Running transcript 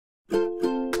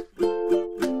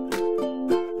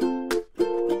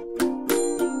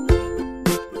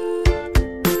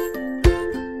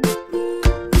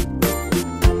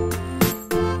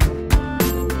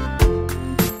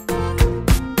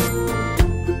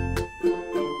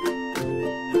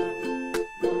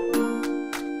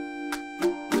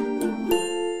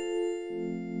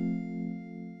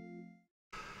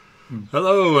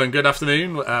Hello and good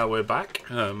afternoon. We're back.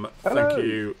 Thank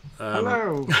you.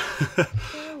 Hello.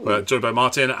 We're joined by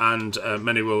Martin, and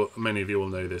many of you will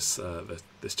know this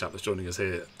this chap that's joining us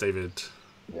here, David.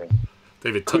 Yeah.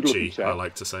 David Turczi, I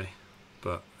like to say,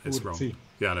 but it's wrong. Turczi.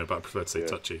 Yeah, I know, but I prefer to say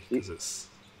Turczi because it's.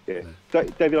 Yeah,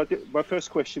 David. My first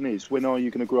question is: when are you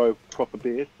going to grow a proper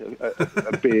beard?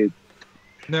 A beard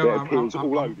that appears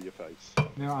all over your face.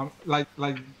 No, like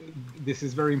this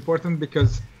is very important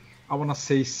because I want to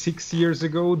say 6 years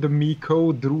ago, the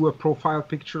Miko drew a profile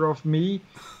picture of me,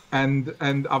 and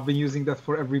I've been using that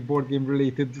for every board game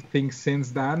related thing since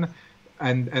then.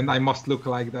 And I must look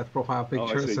like that profile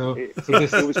picture. So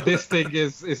this thing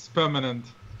is permanent.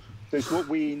 So it's what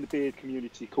we in the beard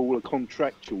community call a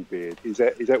contractual beard. Is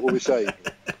that what we're saying?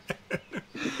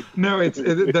 No,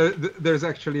 there's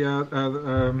actually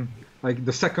like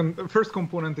the first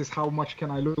component is how much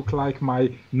can I look like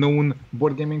my known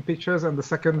board gaming pictures, and the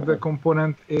second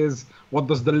component is what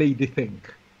does the lady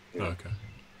think. Yeah. Okay.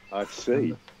 I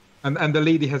see. And the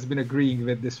lady has been agreeing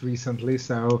with this recently,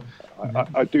 so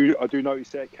I do notice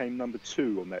that came number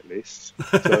 2 on that list.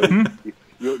 So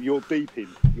you're deep in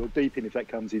if that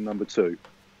comes in number 2.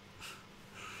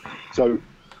 So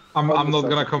I'm not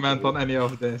going to comment on any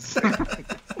of this.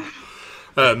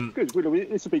 Good.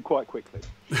 This will be quite quickly.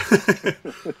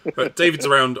 But David's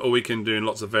around all weekend doing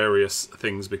lots of various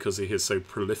things because he is so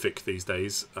prolific these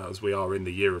days, as we are in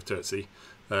the year of Turczi.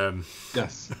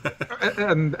 Yes,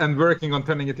 and working on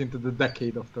turning it into the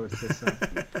decade of Turczi.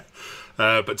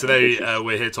 So. But today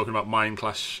we're here talking about Mind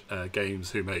Clash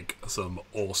Games, who make some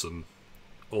awesome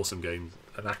games.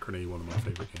 Anachrony, one of my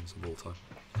favourite games of all time.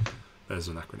 There's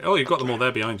Anachrony. Oh, you've got them all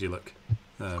there behind you. Look.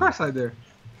 Of course I do.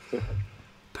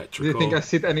 Petrichor. Do you think I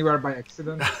sit anywhere by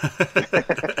accident?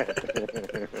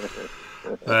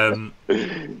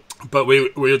 But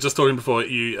we were just talking before.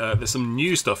 There's some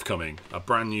new stuff coming. A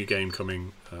brand new game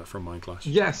coming from Mind Clash.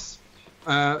 Yes.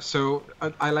 So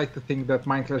I like to think that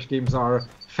Mind Clash games are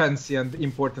fancy and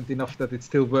important enough that it's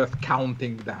still worth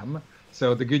counting them.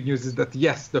 So the good news is that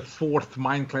yes, the 4th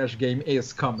Mind Clash game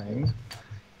is coming.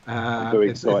 I'm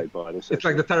very excited by this. It's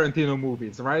like the Tarantino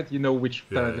movies, right? You know which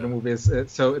Tarantino movie is.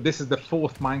 So this is the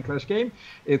 4th Mind Clash game.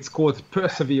 It's called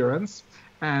Perseverance.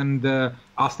 And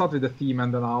I'll start with the theme,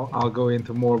 and then I'll go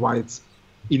into more why it's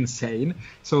insane.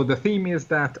 So the theme is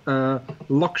that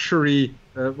luxury,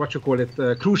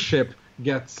 cruise ship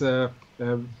gets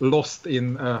lost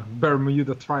in a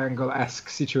Bermuda Triangle-esque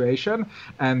situation,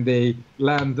 and they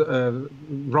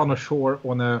run ashore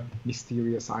on a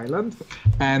mysterious island,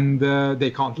 and they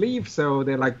can't leave. So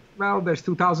they're like, well, there's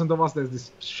 2,000 of us. There's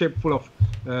this ship full of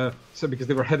because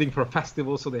they were heading for a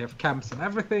festival, so they have camps and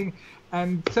everything.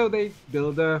 And so they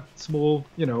build a small,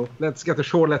 let's get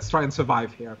ashore, let's try and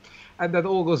survive here. And that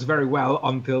all goes very well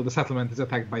until the settlement is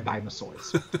attacked by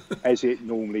dinosaurs. As it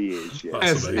normally is,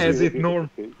 yes. As it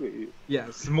normally...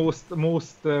 Yes, most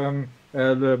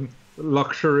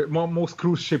luxury, most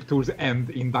cruise ship tours end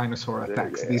in dinosaur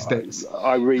attacks these days.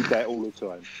 I read that all the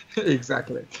time.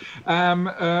 Exactly.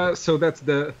 So that's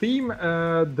the theme.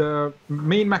 The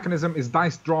main mechanism is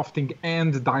dice drafting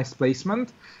and dice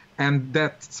placement, and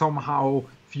that somehow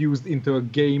fused into a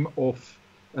game of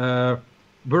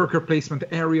worker placement,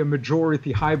 area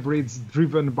majority hybrids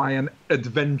driven by an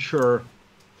adventure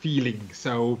feeling.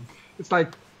 So it's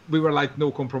like we were like,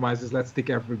 no compromises, let's tick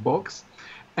every box.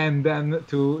 And then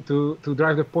to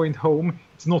drive the point home,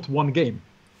 it's not one game.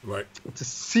 Right. It's a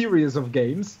series of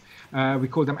games. We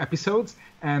call them episodes,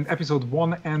 and episode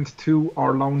 1 and 2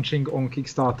 are launching on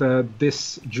Kickstarter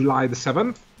this July the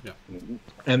 7th. Yeah.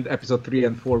 And episode 3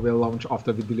 and 4 will launch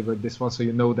after we deliver this one, so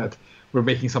you know that we're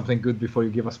making something good before you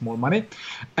give us more money.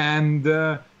 And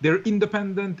they're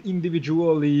independent,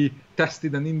 individually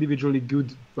tested, and individually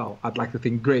good, well, I'd like to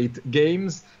think great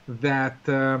games that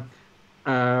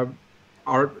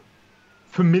are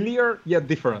familiar yet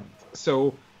different.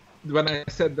 So when I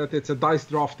said that it's a dice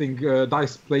drafting,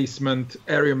 dice placement,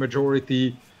 area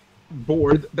majority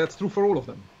board, that's true for all of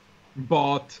them.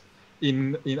 But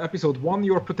in episode 1,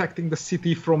 you're protecting the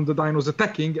city from the dinos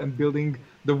attacking and building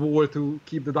the wall to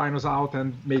keep the dinos out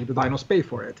and make the dinos pay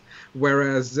for it.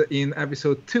 Whereas in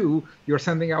episode 2, you're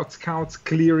sending out scouts,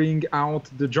 clearing out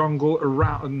the jungle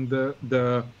around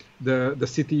the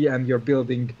city, and you're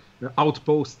building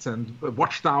outposts and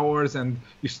watchtowers, and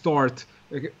you start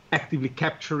actively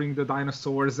capturing the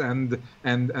dinosaurs and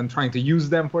trying to use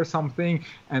them for something.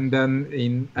 And then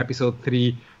in episode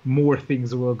 3, more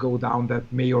things will go down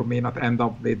that may or may not end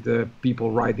up with people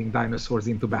riding dinosaurs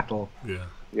into battle. Yeah.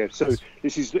 Yeah, so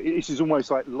this is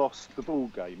almost like Lost, the ball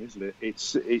game, isn't it?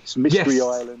 It's Mystery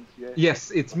Island. Yeah.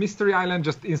 Yes, it's Mystery Island.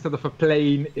 Just instead of a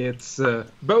plane, it's a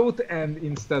boat, and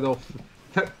instead of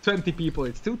 20 people,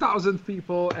 it's 2,000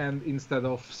 people, and instead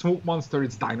of Smoke Monster,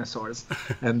 it's dinosaurs,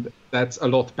 and that's a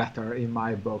lot better in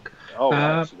my book. Oh,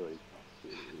 absolutely.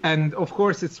 And of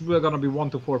course, it's we're gonna be 1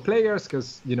 to 4 players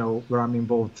because where I'm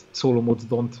involved, solo modes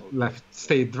don't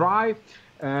stay dry,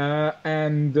 So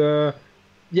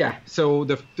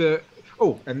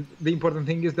and the important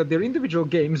thing is that they're individual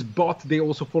games, but they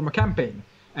also form a campaign.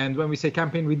 And when we say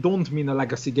campaign, we don't mean a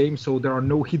legacy game, so there are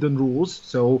no hidden rules.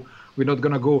 So we're not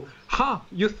gonna go,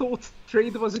 you thought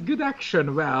trade was a good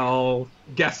action? Well,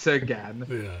 guess again.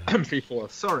 Yeah. 3/4,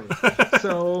 sorry.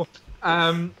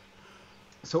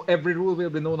 So every rule will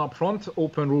be known up front.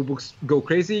 Open rule books go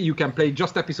crazy. You can play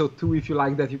just episode 2 if you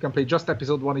like that. You can play just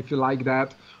episode 1 if you like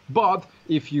that. But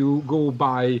if you go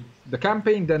by the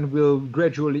campaign, then we'll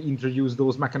gradually introduce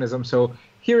those mechanisms. So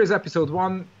here is episode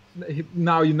 1.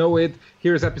 Now you know it.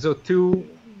 Here's episode 2.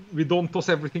 We don't toss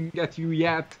everything at you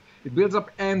yet. It builds up,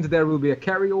 and there will be a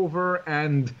carryover,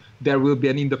 and there will be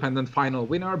an independent final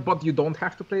winner, but you don't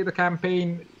have to play the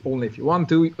campaign, only if you want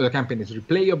to. The campaign is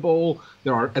replayable.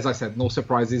 There are, as I said, no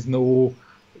surprises, no,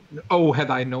 had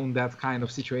I known that kind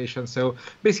of situation. So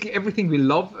basically everything we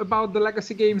love about the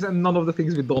legacy games and none of the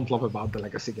things we don't love about the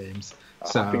legacy games.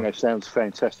 So, I think that sounds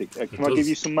fantastic. Can I give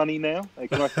you some money now?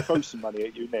 Can I throw some money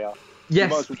at you now? Yes, you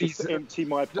might as well please. Just empty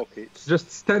my pockets. Just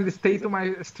send it straight to my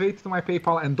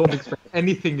PayPal and don't expect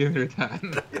anything in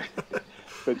return.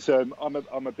 But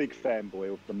I'm a big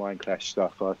fanboy of the Mind Clash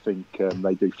stuff. I think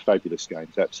they do fabulous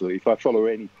games. Absolutely. If I follow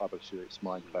any publisher, it's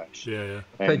Mind Clash. Yeah.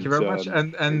 Thank you very much.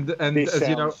 And this as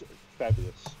you know,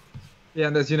 fabulous. Yeah,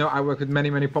 and as you know, I work with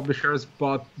many publishers.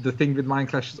 But the thing with Mind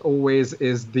Clash is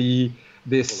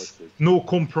this quality. No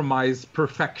compromise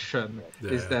perfection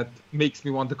is that makes me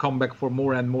want to come back for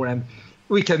more and more, and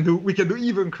we can do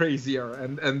even crazier,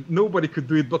 and nobody could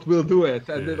do it, but we'll do it,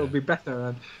 and it'll be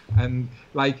better, and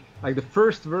like the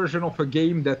first version of a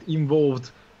game that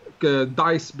involved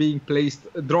dice being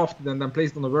drafted and then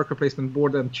placed on a worker placement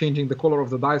board and changing the color of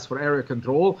the dice for area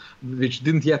control, which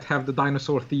didn't yet have the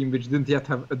dinosaur theme, which didn't yet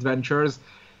have adventures.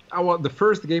 The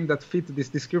first game that fit this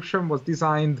description was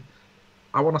designed,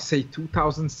 I want to say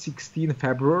 2016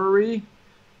 February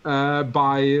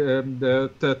by the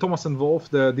Thomas and Wolf,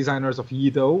 the designers of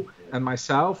Yido, and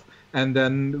myself, and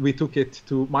then we took it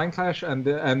to Mind Clash, and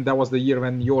that was the year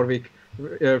when Jorvik,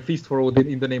 Feast for Odin,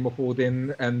 In the Name of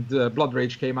Odin, and Blood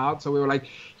Rage came out. So we were like,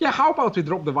 how about we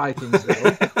drop the Vikings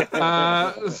though?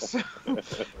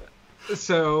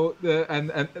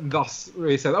 And thus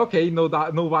we said, okay, no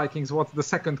Vikings. What's the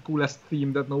second coolest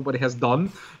theme that nobody has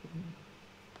done?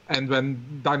 And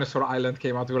when Dinosaur Island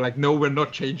came out, we were like, no, we're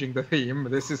not changing the theme.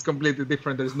 This is completely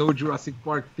different. There's no Jurassic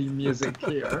Park theme music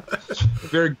here.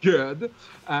 We're good.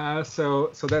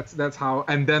 So that's how.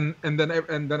 And then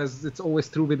as it's always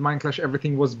true with Mind Clash,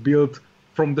 everything was built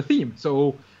from the theme.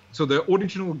 So the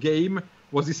original game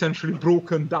was essentially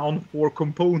broken down for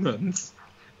components,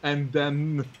 and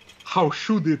then how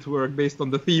should it work based on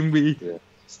the theme? We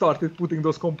started putting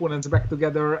those components back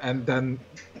together, and then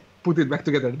put it back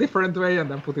together a different way,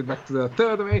 and then put it back to the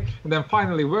third way, and then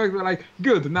finally worked. We're like,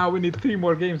 good, now we need 3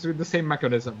 more games with the same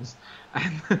mechanisms.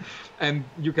 And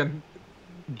you can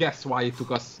guess why it took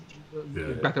us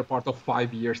the better part of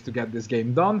 5 years to get this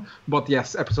game done. But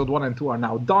yes, episode 1 and 2 are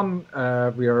now done.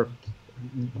 We are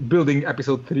building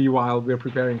episode 3 while we're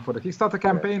preparing for the Kickstarter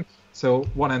campaign. So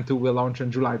 1 and 2 will launch on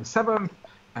July the 7th,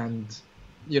 and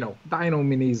Dino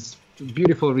Minis,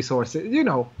 beautiful resources.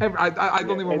 I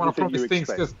don't even want to promise things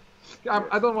because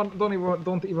I don't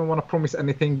even want to promise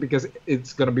anything, because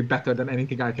it's going to be better than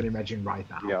anything I can imagine right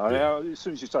now. Yeah, as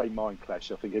soon as you say Mind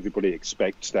Clash, I think everybody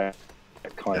expects that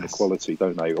kind of quality,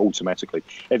 don't they? Automatically,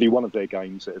 every one of their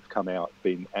games that have come out have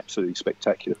been absolutely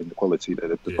spectacular in the quality that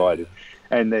they've provided,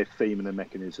 and their theme and their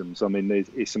mechanisms. I mean,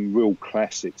 there's some real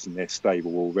classics in their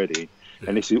stable already.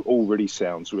 And this already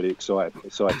sounds really exciting.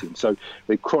 So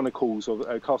the Chronicles of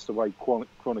Castaway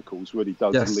Chronicles really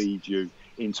does lead you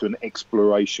into an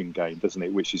exploration game, doesn't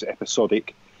it? Which is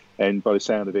episodic, and by the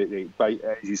sound of it,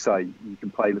 as you say, you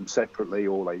can play them separately,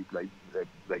 or they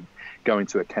go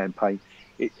into a campaign.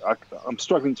 I'm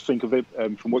struggling to think of it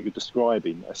from what you're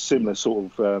describing, a similar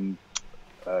sort of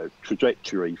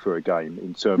trajectory for a game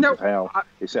in terms of how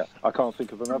it's. I can't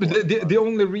think of another. The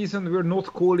only reason we're not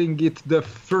calling it the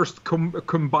first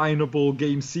combinable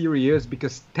game series,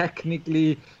 because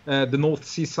technically the North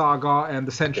Sea Saga and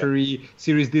the Century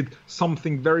series did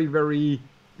something very, very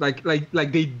like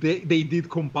they did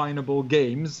combinable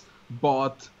games,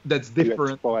 but that's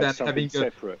different than having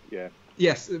separate.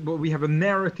 Yes, but we have a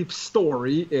narrative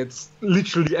story. It's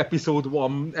literally episode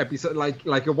 1, episode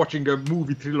like you're watching a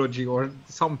movie trilogy or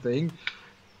something,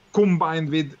 combined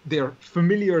with their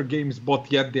familiar games,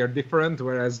 but yet they're different.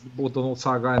 Whereas both the Old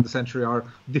Saga and the Century are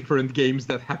different games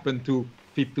that happen to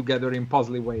fit together in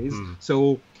puzzly ways.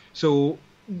 So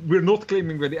we're not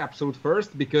claiming we're the absolute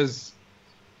first because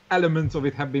elements of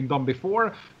it have been done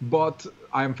before, but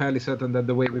I'm fairly certain that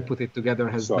the way we put it together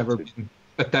has never been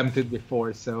attempted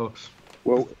before. So,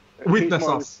 well, witness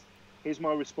us. Here's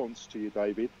my response to you,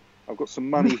 David. I've got some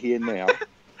money here now.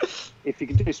 If you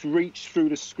can just reach through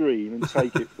the screen and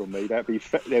take it from me, that'd be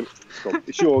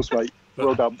it's yours, mate.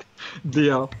 Well done.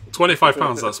 Deal.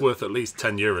 £25, that's worth at least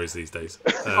 €10 these days.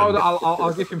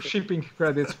 I'll give him shipping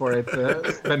credits for it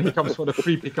when he comes for the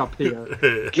free pickup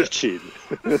here. Get in.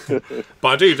 But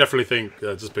I do definitely think,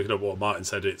 just picking up what Martin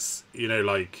said, it's,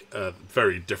 like a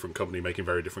very different company making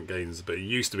very different games. But it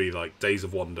used to be like Days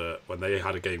of Wonder, when they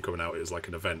had a game coming out, it was like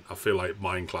an event. I feel like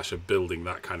Mind Clash are building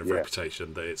that kind of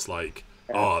reputation, that it's like,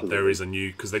 there is a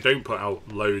new, because they don't put out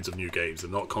loads of new games.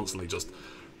 They're not constantly just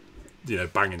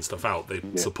banging stuff out. They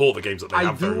support the games that they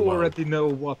have very well. I do already know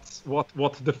what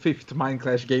the 5th Mind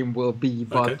Clash game will be,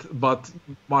 but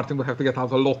Martin will have to get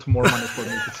out a lot more money for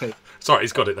me to say. Sorry,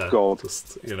 he's got it there. God.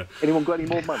 Just, Anyone got any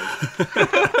more money?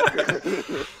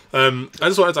 I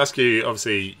just wanted to ask you,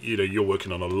 obviously, you're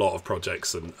working on a lot of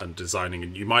projects and designing,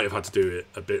 and you might have had to do it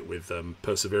a bit with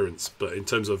Perseverance, but in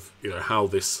terms of how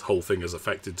this whole thing has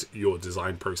affected your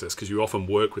design process, because you often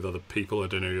work with other people. I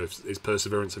don't know, is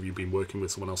Perseverance, have you been working with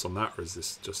someone else on that, or is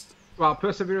this just... Well,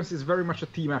 Perseverance is very much a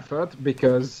team effort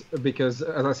because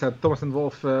as I said, Thomas van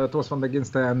der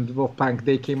Ginste and Wolf Plank,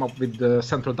 they came up with the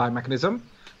central die mechanism.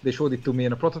 They showed it to me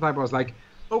in a prototype. I was like,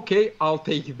 okay, I'll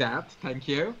take that, thank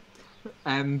you.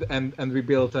 And we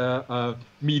built a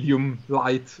medium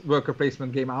light worker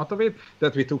placement game out of it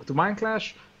that we took to Mind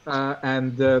Clash.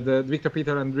 And the Victor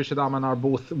Peter and Richard Amann are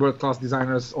both world-class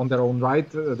designers on their own right.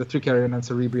 The Tricarion and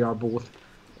Cerebria are both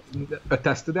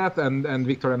attest to that, and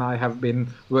Victor and I have been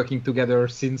working together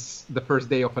since the first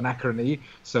day of Anachrony,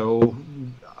 so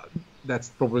that's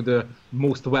probably the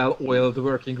most well-oiled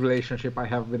working relationship I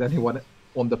have with anyone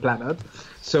on the planet.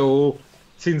 So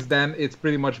since then it's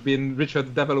pretty much been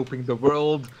Richard developing the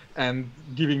world and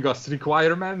giving us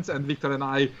requirements, and Victor and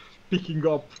I picking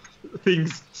up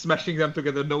things, smashing them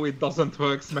together. No, it doesn't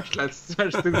work. Smash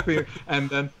things,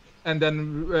 and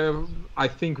then I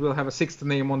think we'll have a 6th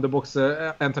name on the box,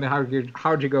 Anthony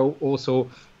Harjigo, also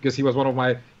because he was one of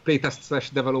my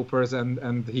playtest / developers,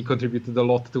 and he contributed a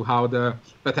lot to how the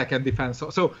attack and defense.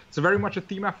 So it's very much a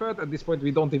team effort. At this point,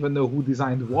 we don't even know who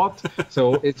designed what.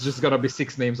 So it's just gonna be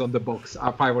 6 names on the box,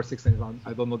 5 or 6 names.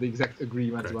 I don't know the exact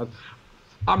agreements, but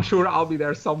I'm sure I'll be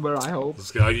there somewhere, I hope.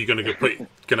 Are you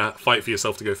gonna fight for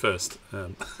yourself to go first?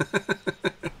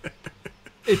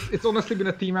 It's honestly been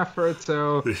a team effort,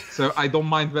 so I don't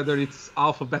mind whether it's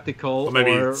alphabetical or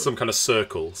maybe some kind of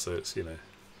circle, so it's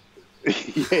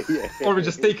or we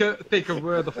just take a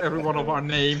word of every one of our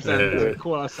names and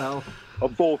call ourselves a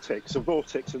vortex of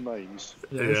names.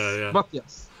 Yes. Yeah. But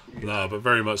yes. No, but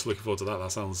very much looking forward to that.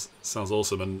 That sounds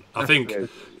awesome, and I think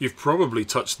you've probably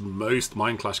touched most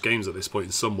Mind Clash games at this point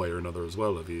in some way or another as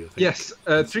well, have you? I think. Yes,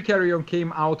 Tricarion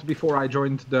came out before I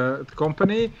joined the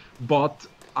company, but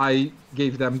I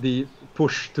gave them the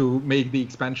push to make the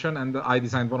expansion, and I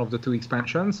designed one of the 2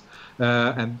 expansions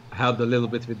and held a little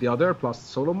bit with the other, plus the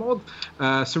solo mode.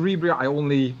 Cerebria, I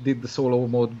only did the solo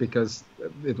mode because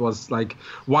it was like,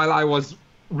 while I was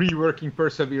reworking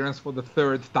Perseverance for the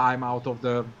 3rd time out of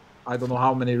the I don't know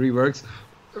how many reworks,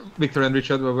 Victor and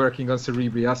Richard were working on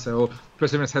Cerebria, so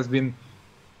Perseverance has been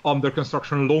under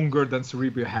construction longer than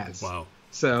Cerebria has. Wow.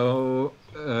 So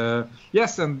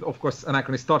yes, and of course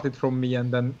Anachrony started from me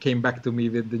and then came back to me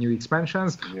with the new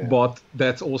expansions, but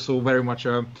that's also very much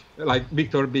like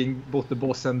Victor being both the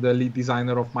boss and the lead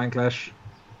designer of Mind Clash.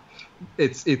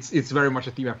 It's very much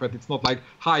a team effort. It's not like,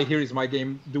 hi, here is my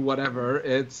game, do whatever.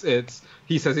 It's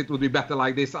he says it would be better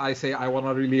like this, I say I want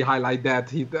to really highlight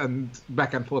that, and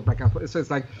back and forth. So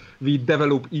it's like we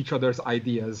develop each other's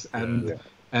ideas,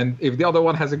 and if the other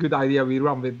one has a good idea, we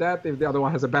run with that. If the other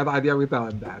one has a bad idea, we tell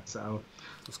him that. So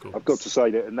that's cool. I've got to say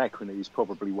that Anachrony is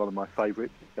probably one of my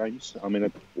favourite games. I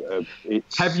mean,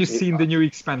 have you seen the new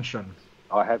expansion?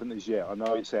 I haven't as yet. I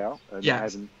know it's out. And I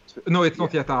haven't. No, it's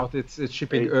not yet out. It's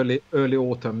shipping early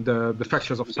autumn. The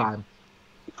Fractures of Time.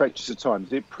 Fractures of Time.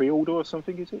 Is it pre-order or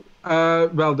something? Is it?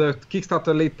 Well, the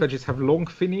Kickstarter late pledges have long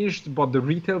finished, but the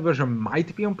retail version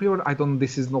might be on pre-order. I don't.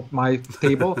 This is not my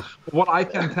table. What I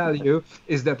can tell you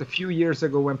is that a few years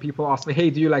ago, when people asked me, "Hey,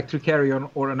 do you like Tricarion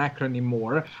or Anachrony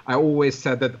more?" I always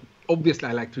said that obviously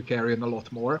I like Tricarion a lot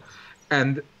more.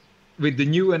 And with the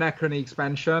new Anachrony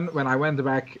expansion, when I went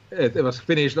back, it was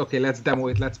finished. Okay, let's demo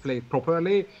it. Let's play it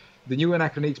properly. The new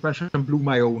Anachrony expansion blew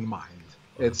my own mind.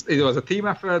 It was a team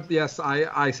effort. Yes,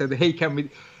 I said, hey, can we...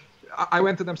 I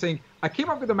went to them saying, I came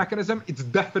up with a mechanism. It's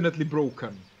definitely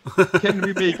broken. Can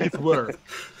we make it work?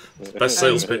 Best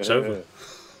sales pitch ever.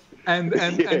 And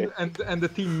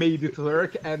the team made it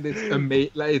work, and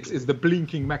it's the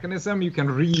blinking mechanism. You can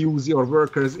reuse your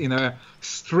workers in a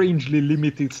strangely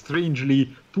limited,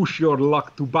 strangely push your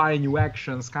luck to buy new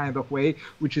actions kind of way,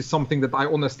 which is something that I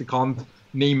honestly can't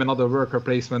name another worker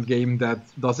placement game that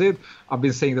does it. I've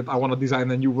been saying that I want to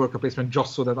design a new worker placement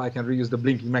just so that I can reuse the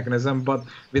blinking mechanism, but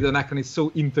with Anachrony it's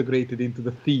so integrated into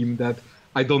the theme that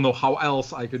I don't know how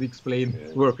else I could explain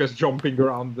workers jumping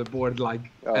around the board like.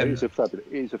 It's a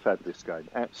fabulous game,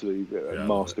 absolutely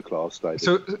masterclass,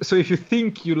 David. So if you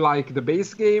think you like the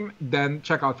base game, then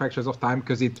check out Fractures of Time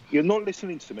because it. You're not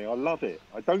listening to me. I love it.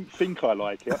 I don't think I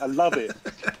like it. I love it.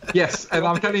 Yes, and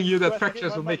I'm telling you that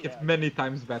Fractures will make it many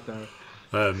times better.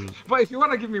 But if you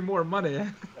want to give me more money.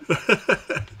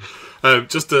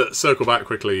 Just to circle back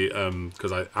quickly,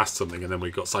 because I asked something and then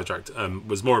we got sidetracked,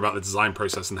 was more about the design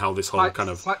process and how this whole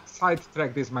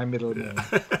Sidetracked is my middle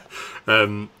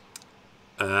name.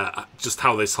 Just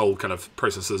how this whole kind of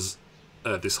process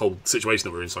this whole situation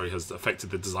that we're in, has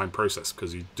affected the design process,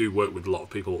 because you do work with a lot of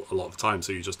people a lot of the time,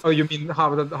 so you just... Oh, you mean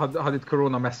how did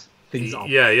Corona mess things up?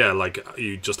 Yeah, like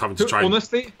you just having to try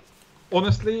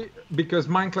Honestly, because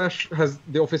Mindclash has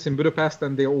the office in Budapest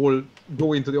and they all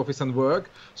go into the office and work.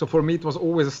 So for me, it was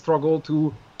always a struggle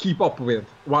to keep up with.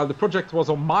 While the project was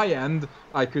on my end,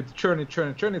 I could churn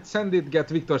it, send it, get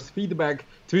Victor's feedback,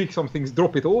 tweak some things,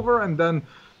 drop it over, and then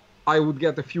I would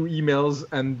get a few emails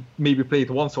and maybe play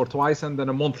it once or twice, and then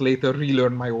a month later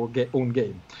relearn my own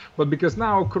game. But because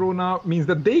now Corona means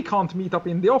that they can't meet up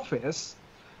in the office,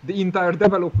 the entire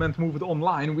development moved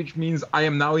online, which means I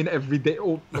am now in every day,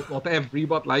 not every,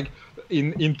 but like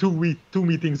in 2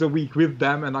 meetings a week with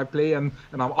them, and I play and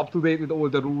I'm up to date with all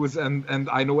the rules and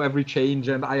I know every change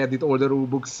and I edit all the rule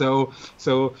books. So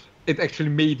it actually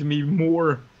made me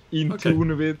more in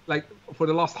tune with, like, for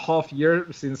the last half year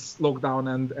since lockdown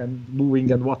and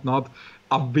moving and whatnot,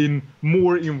 I've been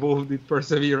more involved with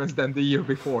Perseverance than the year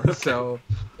before. So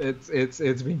it's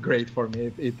been great for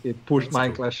me. It pushed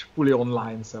Mindclash fully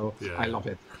online, so I love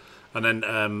it. And then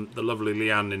the lovely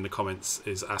Leanne in the comments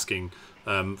is asking,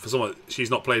 for someone, she's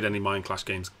not played any Mindclash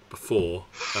games before.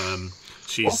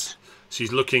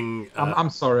 She's looking. I'm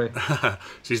sorry.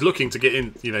 She's looking to get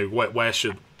in. You know, where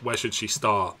should she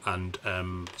start? And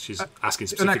she's asking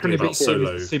specifically about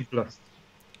solo. Simplest.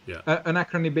 Yeah. An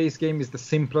Anachrony-based game is the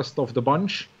simplest of the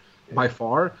bunch, by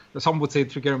far. Some would say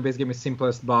Trickerion-based game is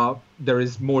simplest, but there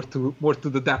is more to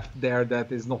the depth there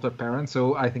that is not apparent.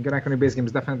 So I think an Anachrony-based game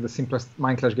is definitely the simplest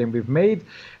Mindclash game we've made.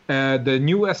 The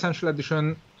new Essential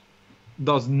Edition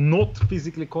does not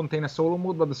physically contain a solo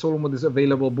mode, but the solo mode is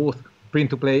available both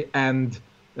print-to-play and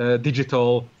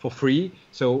digital for free.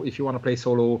 So if you want to play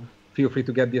solo, feel free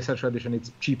to get the Essential Edition.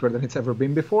 It's cheaper than it's ever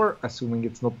been before, assuming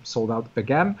it's not sold out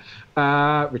again,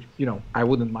 which, I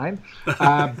wouldn't mind.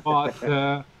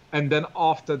 And then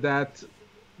after that,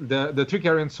 the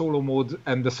Trickerion solo mode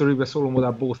and the Cerebria solo mode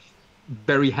are both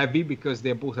very heavy because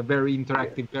they're both a very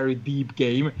interactive, very deep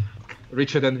game,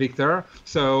 Richard and Victor.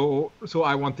 So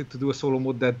I wanted to do a solo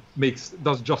mode that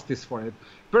does justice for it.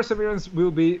 Perseverance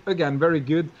will be, again, very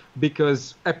good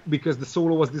because the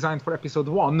solo was designed for episode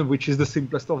 1, which is the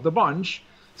simplest of the bunch.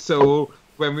 So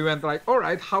when we went like, all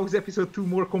right, how is episode 2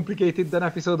 more complicated than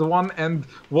episode 1, and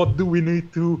what do we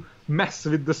need to mess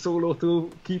with the solo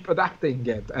to keep adapting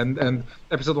it? And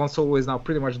episode 1 solo is now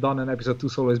pretty much done, and episode 2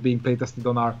 solo is being playtested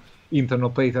on our internal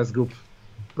playtest group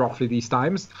roughly these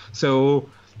times. So,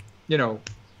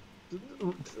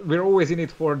 we're always in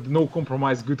it for no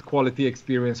compromise, good quality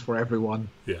experience for everyone.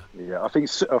 Yeah. I think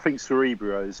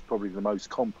Cerebria is probably the most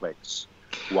complex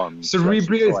one.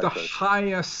 Cerebria is the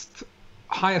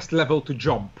highest level to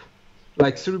jump.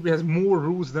 Like, Cerebria has more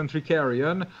rules than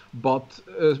Trickerion, but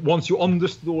once you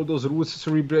understood all those rules,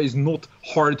 Cerebria is not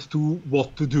hard to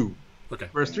what to do. Okay.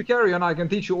 Whereas Trickerion, I can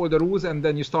teach you all the rules, and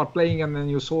then you start playing, and then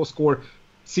you score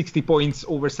 60 points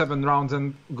over 7 rounds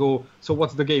and go, so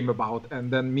what's the game about?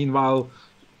 And then meanwhile,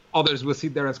 others will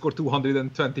sit there and score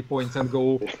 220 points and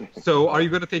go, so are you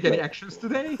going to take any actions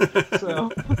today?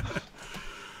 So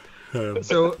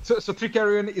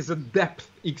Trickerion is a depth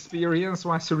experience,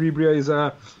 while Cerebria is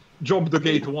a jump the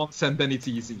gate once and then it's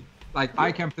easy. Like,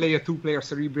 I can play a 2-player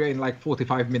Cerebria in like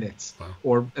 45 minutes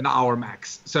or an hour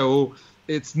max. So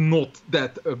it's not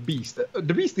that a beast.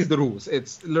 The beast is the rules.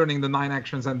 It's learning the 9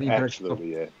 actions and the interaction of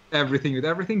everything with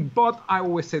everything. But I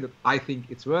always say that I think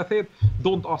it's worth it.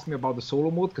 Don't ask me about the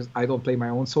solo mode because I don't play my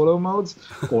own solo modes,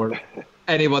 or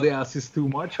anybody else is too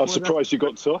much. I'm surprised you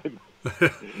got time.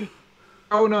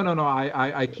 Oh no!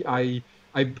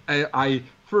 I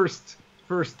first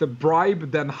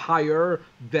bribe, then hire,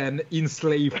 then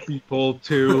enslave people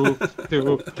to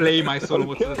play my solo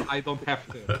mode so that I don't have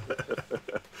to.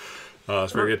 Oh,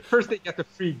 that's very good. First they get a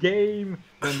free game,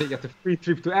 then they get a free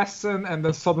trip to Essen, and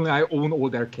then suddenly I own all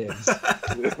their kids.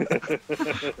 That's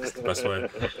the best way.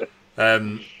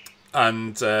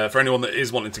 And for anyone that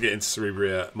is wanting to get into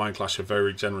Cerebria, Mindclash have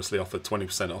very generously offered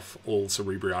 20% off all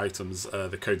Cerebria items.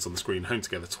 The code's on the screen,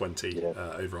 HomeTogether20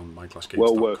 over on mindclashgames.com.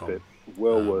 Well worth it.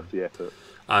 Well worth the effort.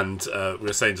 And we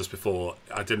were saying just before,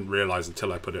 I didn't realise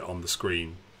until I put it on the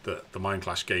screen that the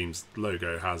Mindclash Games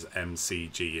logo has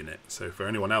MCG in it. So for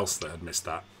anyone else that had missed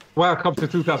that, welcome to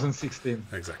 2016.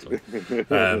 Exactly.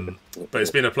 But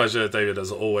it's been a pleasure, David,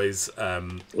 as always.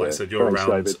 Like I said, you're around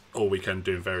David. All weekend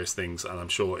doing various things, and I'm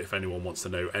sure if anyone wants to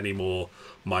know any more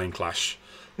Mindclash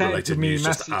related news,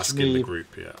 just ask in the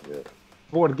group. Yeah.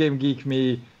 Board Game Geek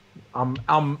me.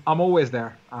 I'm always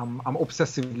there. I'm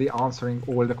obsessively answering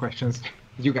all the questions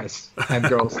you guys and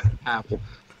girls have.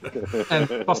 And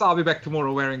plus, I'll be back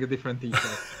tomorrow wearing a different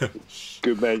t-shirt.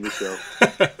 Good man yourself.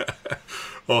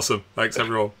 Awesome. Thanks,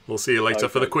 everyone. We'll see you later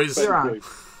for the quiz.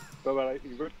 Bye-bye.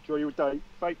 Enjoy your day.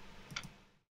 Bye.